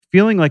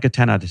feeling like a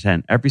 10 out of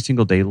 10 every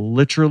single day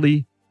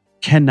literally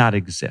cannot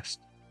exist.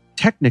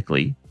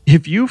 Technically,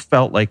 if you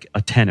felt like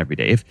a 10 every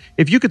day,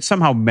 if you could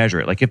somehow measure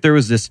it, like if there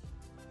was this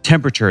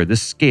temperature, this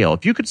scale,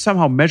 if you could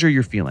somehow measure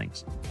your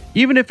feelings,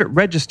 even if it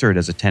registered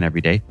as a 10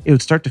 every day, it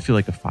would start to feel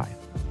like a 5.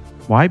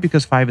 Why?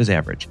 Because 5 is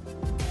average.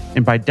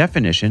 And by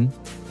definition,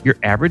 your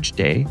average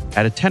day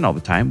at a 10 all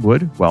the time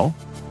would, well,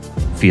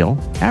 feel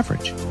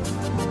average.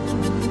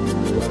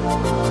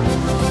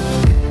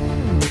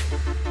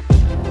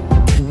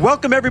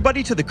 Welcome,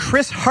 everybody, to the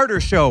Chris Harder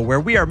Show, where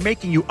we are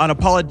making you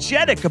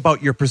unapologetic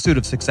about your pursuit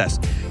of success,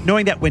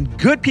 knowing that when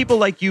good people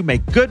like you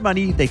make good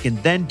money, they can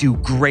then do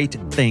great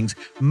things.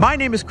 My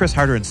name is Chris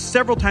Harder, and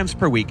several times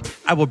per week,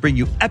 I will bring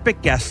you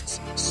epic guests,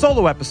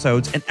 solo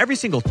episodes, and every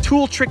single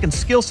tool, trick, and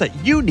skill set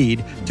you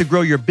need to grow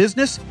your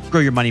business,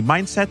 grow your money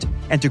mindset,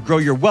 and to grow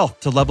your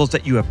wealth to levels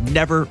that you have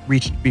never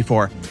reached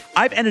before.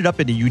 I've ended up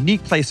in a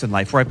unique place in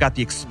life where I've got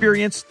the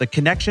experience, the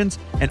connections,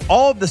 and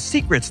all of the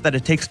secrets that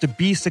it takes to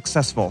be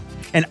successful.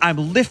 And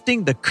I'm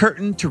lifting the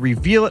curtain to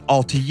reveal it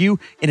all to you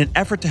in an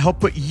effort to help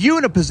put you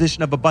in a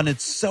position of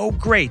abundance so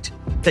great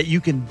that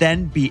you can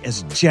then be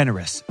as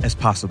generous as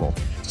possible.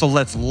 So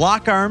let's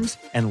lock arms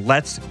and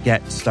let's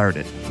get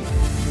started.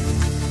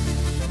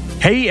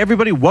 Hey,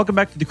 everybody, welcome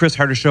back to the Chris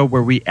Harder Show,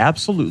 where we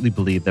absolutely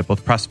believe that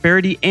both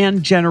prosperity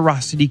and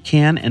generosity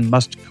can and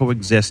must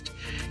coexist.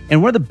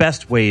 And one of the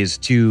best ways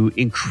to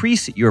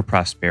increase your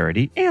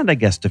prosperity, and I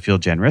guess to feel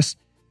generous,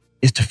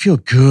 is to feel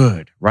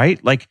good,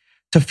 right? Like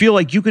to feel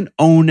like you can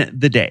own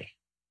the day.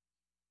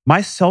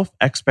 My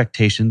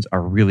self-expectations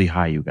are really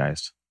high, you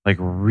guys, like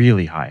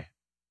really high.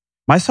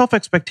 My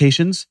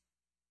self-expectations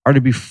are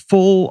to be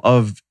full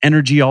of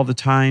energy all the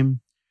time,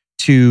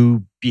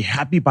 to be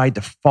happy by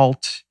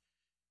default,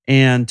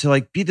 and to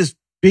like be this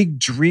big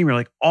dreamer,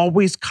 like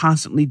always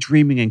constantly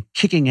dreaming and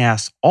kicking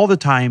ass all the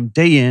time,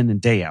 day in and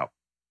day out.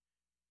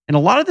 And a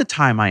lot of the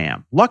time I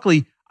am.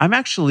 Luckily, I'm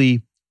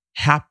actually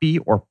happy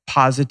or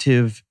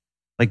positive,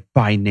 like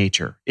by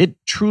nature. It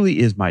truly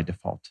is my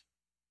default.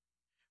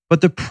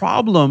 But the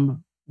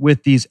problem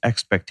with these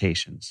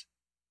expectations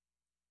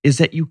is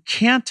that you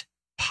can't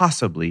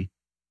possibly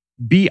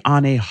be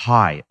on a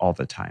high all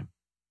the time.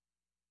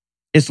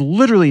 It's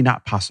literally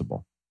not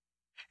possible.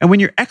 And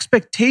when your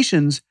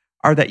expectations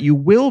are that you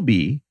will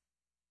be,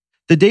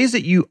 the days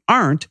that you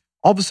aren't,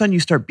 all of a sudden you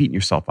start beating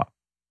yourself up.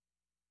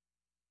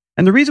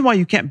 And the reason why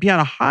you can't be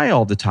on a high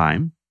all the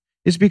time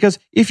is because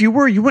if you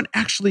were, you wouldn't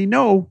actually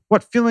know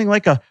what feeling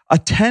like a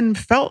 10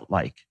 felt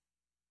like.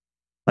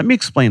 Let me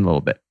explain a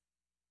little bit.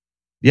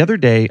 The other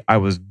day, I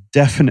was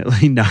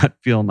definitely not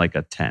feeling like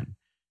a 10.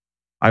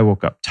 I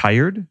woke up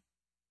tired.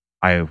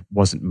 I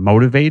wasn't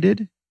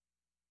motivated.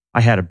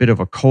 I had a bit of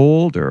a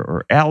cold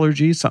or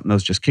allergy, something that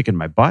was just kicking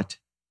my butt.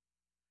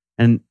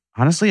 And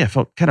honestly, I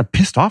felt kind of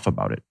pissed off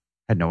about it.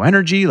 I had no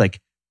energy, I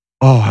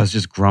was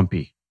just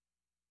grumpy.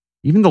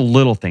 Even the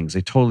little things,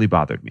 they totally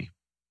bothered me.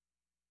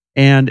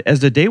 And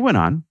as the day went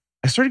on,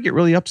 I started to get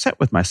really upset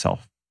with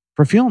myself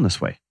for feeling this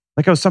way.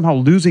 Like I was somehow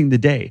losing the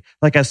day.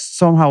 Like I was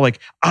somehow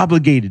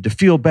obligated to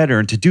feel better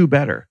and to do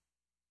better.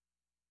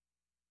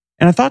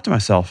 And I thought to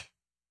myself,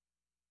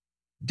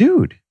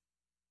 dude,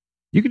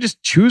 you can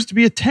just choose to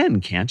be a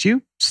 10, can't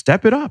you?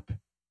 Step it up.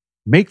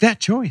 Make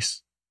that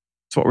choice.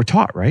 That's what we're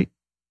taught, right?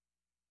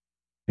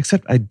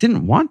 Except I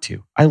didn't want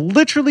to. I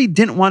literally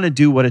didn't want to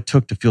do what it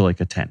took to feel like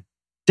a 10.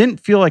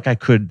 Didn't feel like I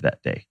could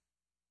that day.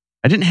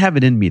 I didn't have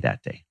it in me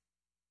that day.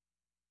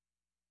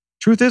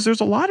 Truth is, there's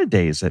a lot of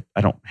days that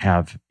I don't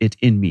have it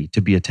in me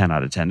to be a 10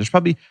 out of 10. There's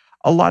probably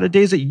a lot of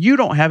days that you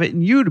don't have it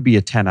in you to be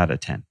a 10 out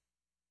of 10.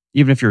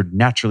 Even if you're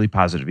naturally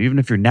positive, even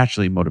if you're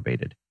naturally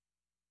motivated.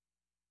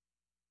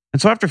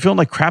 And so after feeling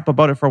like crap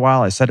about it for a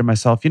while, I said to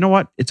myself, you know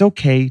what? It's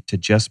okay to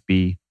just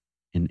be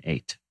an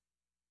 8.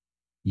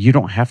 You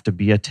don't have to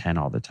be a 10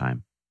 all the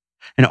time.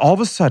 And all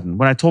of a sudden,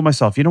 when I told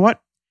myself, you know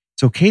what?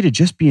 It's okay to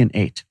just be an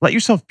 8. Let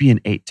yourself be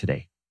an 8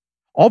 today.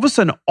 All of a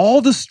sudden,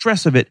 all the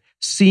stress of it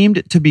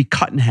seemed to be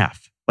cut in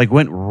half,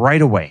 went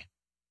right away.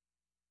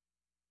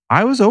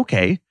 I was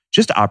okay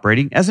just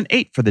operating as an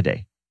 8 for the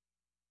day.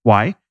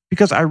 Why?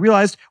 Because I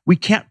realized we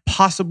can't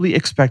possibly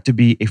expect to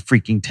be a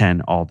freaking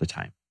 10 all the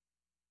time.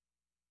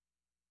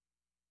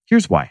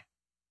 Here's why.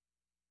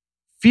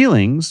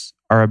 Feelings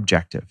are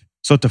objective.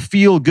 So to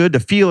feel good, to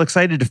feel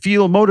excited, to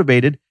feel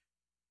motivated,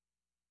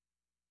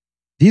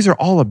 these are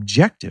all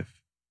objective.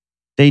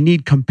 They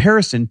need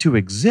comparison to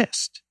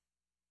exist.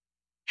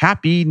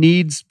 Happy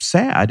needs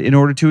sad in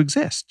order to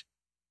exist.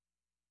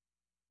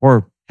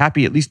 Or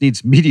happy at least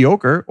needs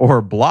mediocre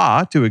or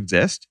blah to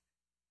exist.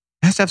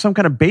 It has to have some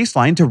kind of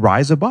baseline to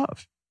rise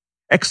above.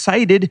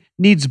 Excited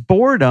needs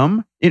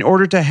boredom in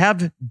order to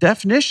have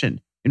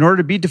definition, in order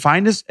to be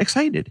defined as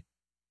excited.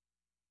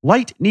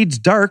 Light needs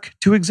dark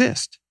to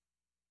exist.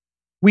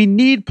 We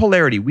need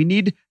polarity. We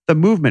need the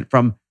movement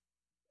from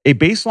a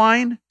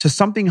baseline to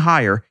something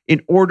higher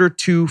in order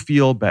to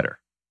feel better.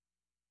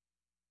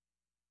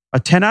 A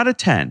 10 out of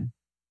 10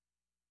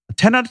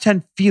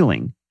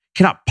 feeling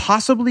cannot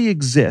possibly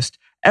exist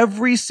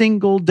every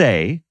single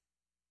day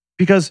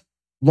because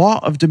law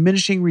of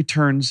diminishing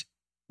returns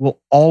will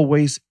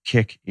always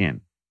kick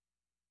in.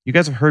 You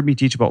guys have heard me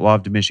teach about law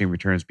of diminishing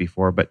returns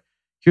before, but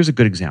here's a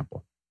good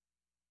example.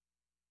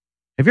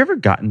 Have you ever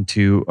gotten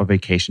to a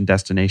vacation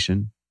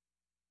destination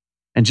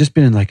and just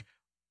been in like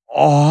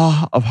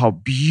awe of how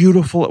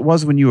beautiful it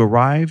was when you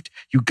arrived?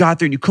 You got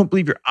there and you couldn't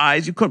believe your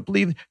eyes. You couldn't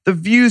believe the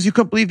views. You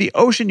couldn't believe the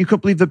ocean. You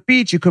couldn't believe the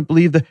beach. You couldn't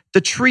believe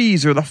the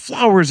trees or the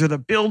flowers or the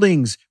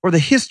buildings or the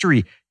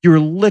history. You were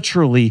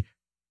literally,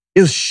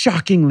 it was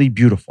shockingly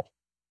beautiful.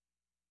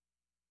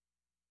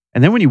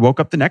 And then when you woke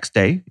up the next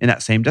day in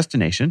that same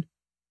destination,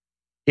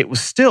 it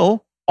was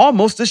still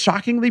almost as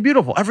shockingly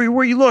beautiful.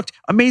 Everywhere you looked,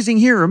 amazing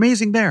here,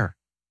 amazing there.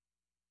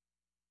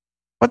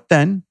 But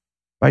then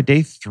by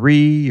day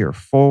 3 or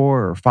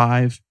 4 or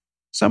 5,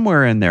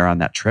 somewhere in there on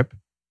that trip,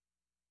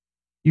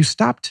 you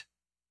stopped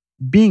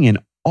being in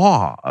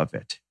awe of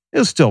it. It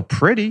was still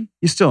pretty.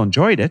 You still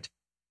enjoyed it,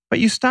 but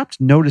you stopped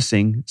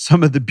noticing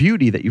some of the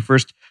beauty that you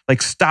first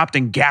stopped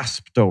and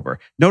gasped over.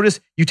 Notice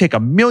you take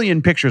 1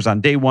 million pictures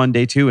on day 1,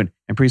 day 2, and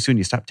pretty soon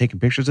you stop taking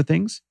pictures of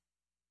things.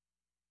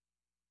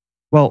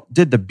 Well,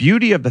 did the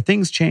beauty of the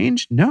things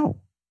change? No.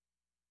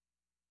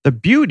 The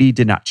beauty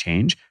did not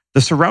change.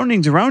 The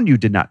surroundings around you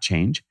did not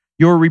change.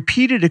 Your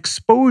repeated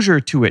exposure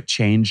to it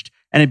changed,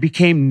 and it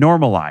became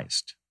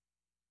normalized.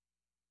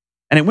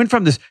 And it went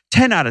from this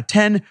 10 out of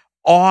 10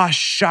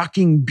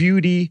 awe-shocking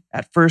beauty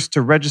at first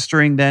to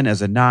registering then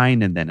as a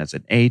 9 and then as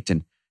an 8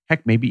 and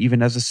heck, maybe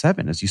even as a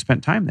 7 as you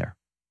spent time there.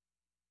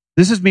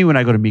 This is me when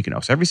I go to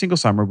Mykonos. Every single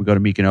summer we go to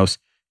Mykonos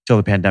till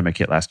the pandemic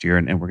hit last year,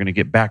 and we're going to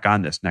get back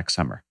on this next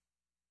summer.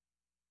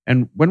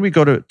 And when we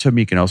go to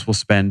Mykonos, we'll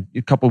spend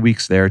a couple of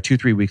weeks there,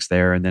 2-3 weeks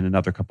there, and then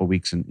another couple of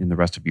weeks in the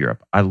rest of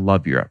Europe. I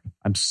love Europe.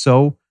 I'm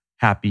so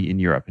happy in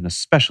Europe, and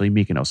especially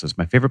Mykonos is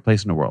my favorite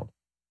place in the world.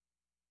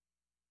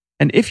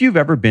 And if you've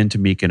ever been to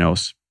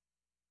Mykonos,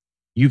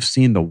 you've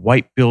seen the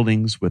white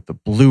buildings with the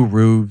blue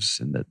roofs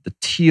and the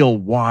teal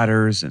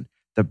waters and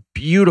the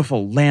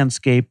beautiful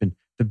landscape and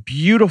the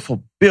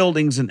beautiful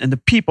buildings and the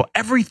people.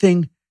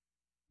 Everything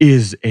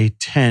is a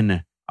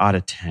 10 out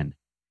of 10.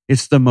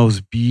 It's the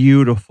most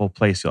beautiful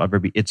place you'll ever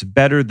be. It's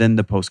better than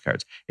the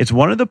postcards. It's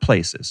one of the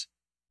places,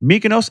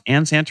 Mykonos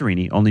and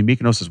Santorini, only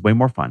Mykonos is way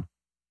more fun.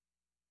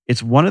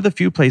 It's one of the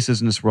few places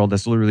in this world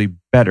that's literally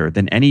better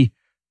than any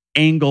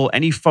angle,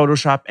 any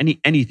Photoshop,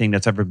 anything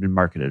that's ever been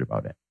marketed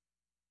about it.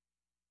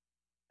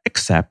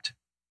 Except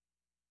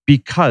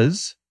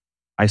because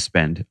I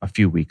spend a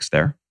few weeks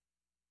there,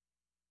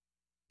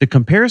 the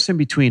comparison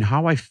between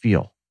how I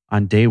feel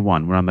on day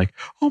 1 when I'm like,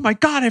 oh my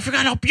God, I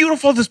forgot how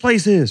beautiful this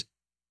place is.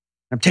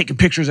 I'm taking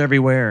pictures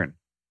everywhere and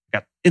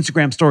got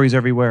Instagram stories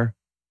everywhere.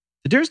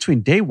 The difference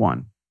between day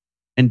 1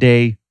 and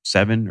day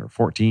 7 or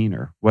 14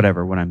 or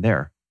whatever when I'm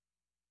there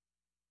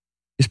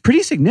is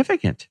pretty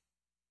significant.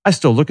 I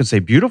still look and say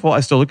beautiful. I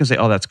still look and say,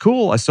 oh, that's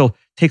cool. I still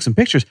take some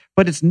pictures,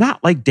 but it's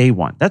not like day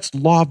 1. That's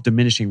law of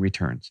diminishing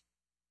returns.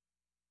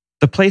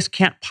 The place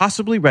can't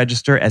possibly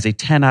register as a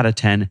 10 out of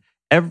 10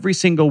 every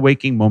single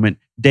waking moment,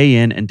 day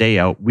in and day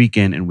out, week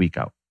in and week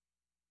out.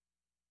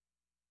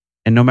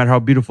 And no matter how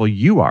beautiful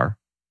you are,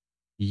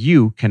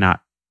 you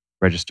cannot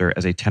register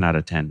as a 10 out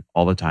of 10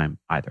 all the time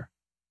either.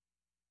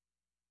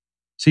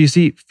 So you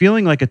see,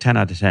 feeling like a 10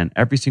 out of 10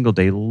 every single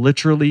day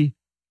literally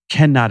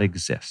cannot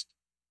exist.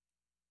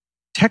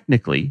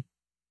 Technically,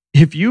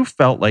 if you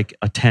felt like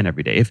a 10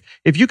 every day,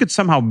 if you could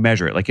somehow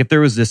measure it, like if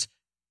there was this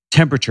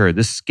temperature,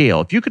 this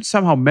scale, if you could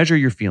somehow measure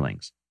your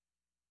feelings,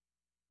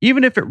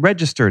 even if it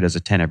registered as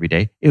a 10 every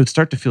day, it would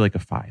start to feel like a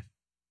 5.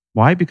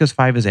 Why? Because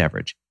 5 is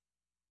average.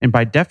 And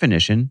by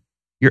definition,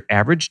 your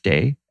average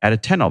day at a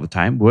 10 all the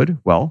time would,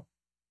 well,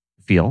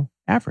 feel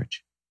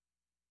average.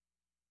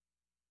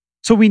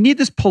 So we need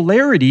this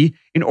polarity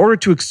in order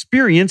to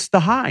experience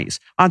the highs.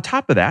 On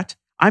top of that,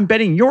 I'm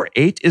betting your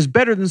 8 is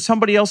better than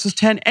somebody else's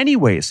 10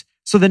 anyways.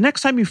 So the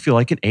next time you feel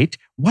like an 8,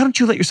 why don't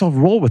you let yourself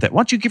roll with it? Why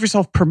don't you give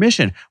yourself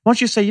permission? Why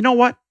don't you say, you know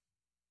what?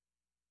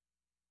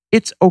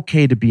 It's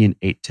okay to be an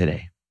 8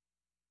 today.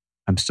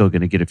 I'm still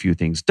going to get a few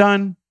things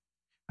done.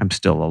 I'm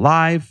still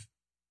alive.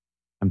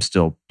 I'm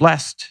still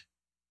blessed.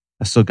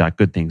 I still got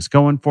good things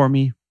going for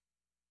me.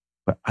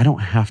 But I don't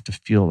have to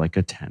feel like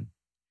a 10.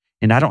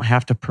 And I don't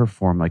have to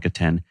perform like a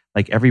 10,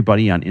 like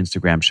everybody on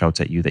Instagram shouts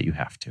at you that you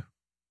have to.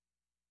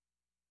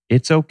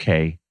 It's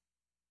okay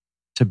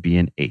to be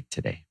an 8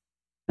 today.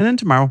 And then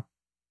tomorrow,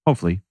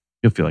 hopefully,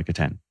 you'll feel like a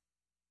 10.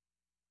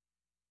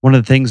 One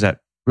of the things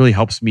that really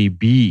helps me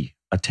be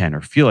a 10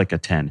 or feel like a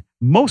 10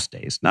 most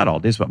days, not all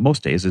days, but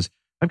most days, is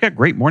I've got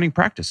great morning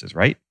practices,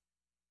 right?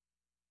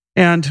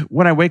 And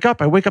when I wake up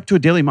to a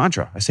daily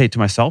mantra. I say it to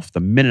myself the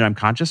minute I'm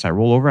conscious. I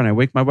roll over and I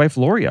wake my wife,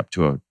 Lori, up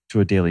to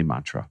a daily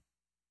mantra.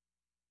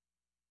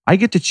 I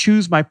get to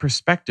choose my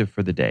perspective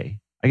for the day.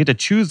 I get to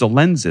choose the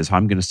lenses, how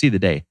I'm going to see the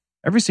day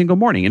every single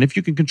morning. And if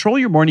you can control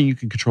your morning, you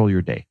can control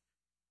your day.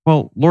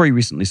 Well, Lori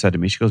recently said to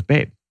me, she goes,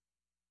 babe,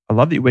 I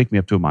love that you wake me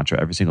up to a mantra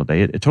every single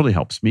day. It totally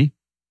helps me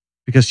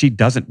because she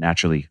doesn't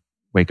naturally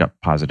wake up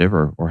positive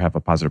or have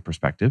a positive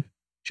perspective.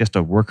 She has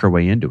to work her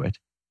way into it.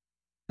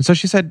 And so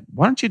she said,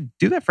 why don't you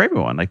do that for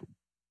everyone? Like,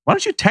 why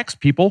don't you text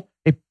people,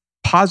 hey,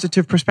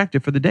 positive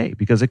perspective for the day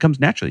because it comes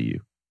naturally to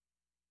you.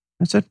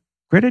 I said,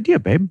 great idea,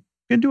 babe. You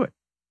can do it.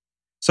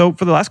 So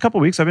for the last couple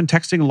of weeks, I've been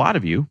texting a lot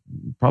of you,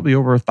 probably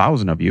over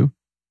 1,000 of you,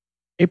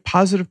 a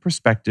positive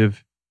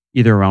perspective,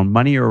 either around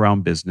money or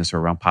around business or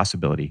around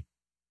possibility,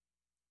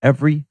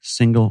 every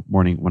single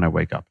morning when I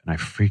wake up. And I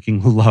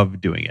freaking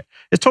love doing it.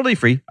 It's totally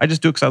free. I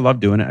just do it because I love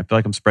doing it. I feel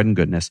like I'm spreading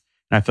goodness,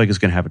 and I feel like it's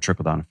going to have a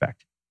trickle-down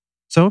effect.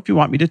 So if you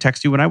want me to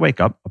text you when I wake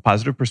up, a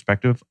positive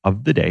perspective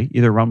of the day,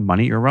 either around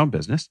money or around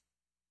business,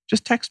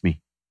 just text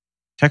me.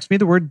 Text me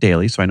the word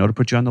daily so I know to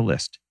put you on the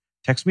list.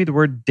 Text me the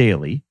word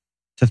daily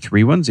to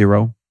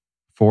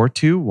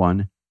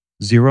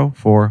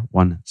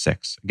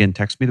 310-421-0416. Again,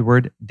 text me the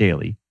word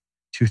daily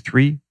to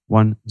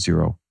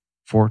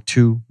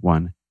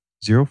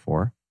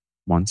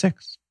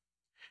 310-421-0416.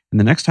 And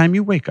the next time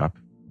you wake up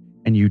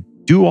and you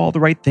do all the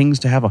right things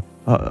to have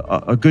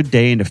a good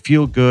day and to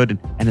feel good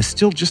and it's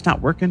still just not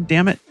working,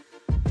 damn it,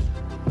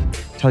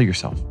 tell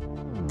yourself,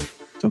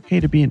 it's okay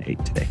to be an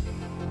 8 today.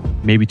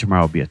 Maybe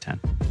tomorrow will be a 10.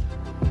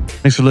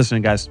 Thanks for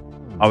listening, guys.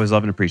 Always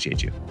love and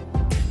appreciate you.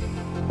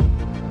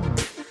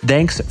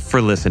 Thanks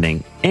for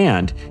listening.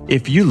 And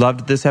if you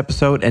loved this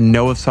episode and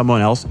know of someone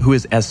else who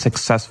is as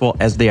successful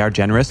as they are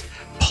generous,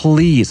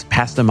 please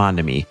pass them on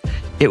to me.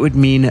 It would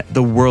mean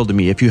the world to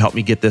me if you help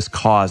me get this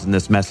cause and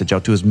this message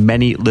out to as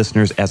many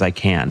listeners as I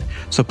can.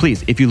 So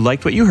please, if you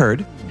liked what you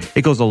heard,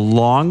 it goes a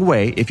long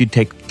way if you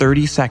take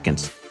 30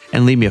 seconds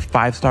and leave me a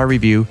 5-star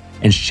review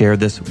and share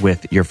this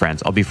with your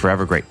friends. I'll be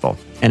forever grateful.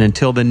 And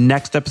until the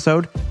next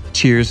episode,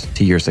 cheers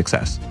to your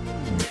success.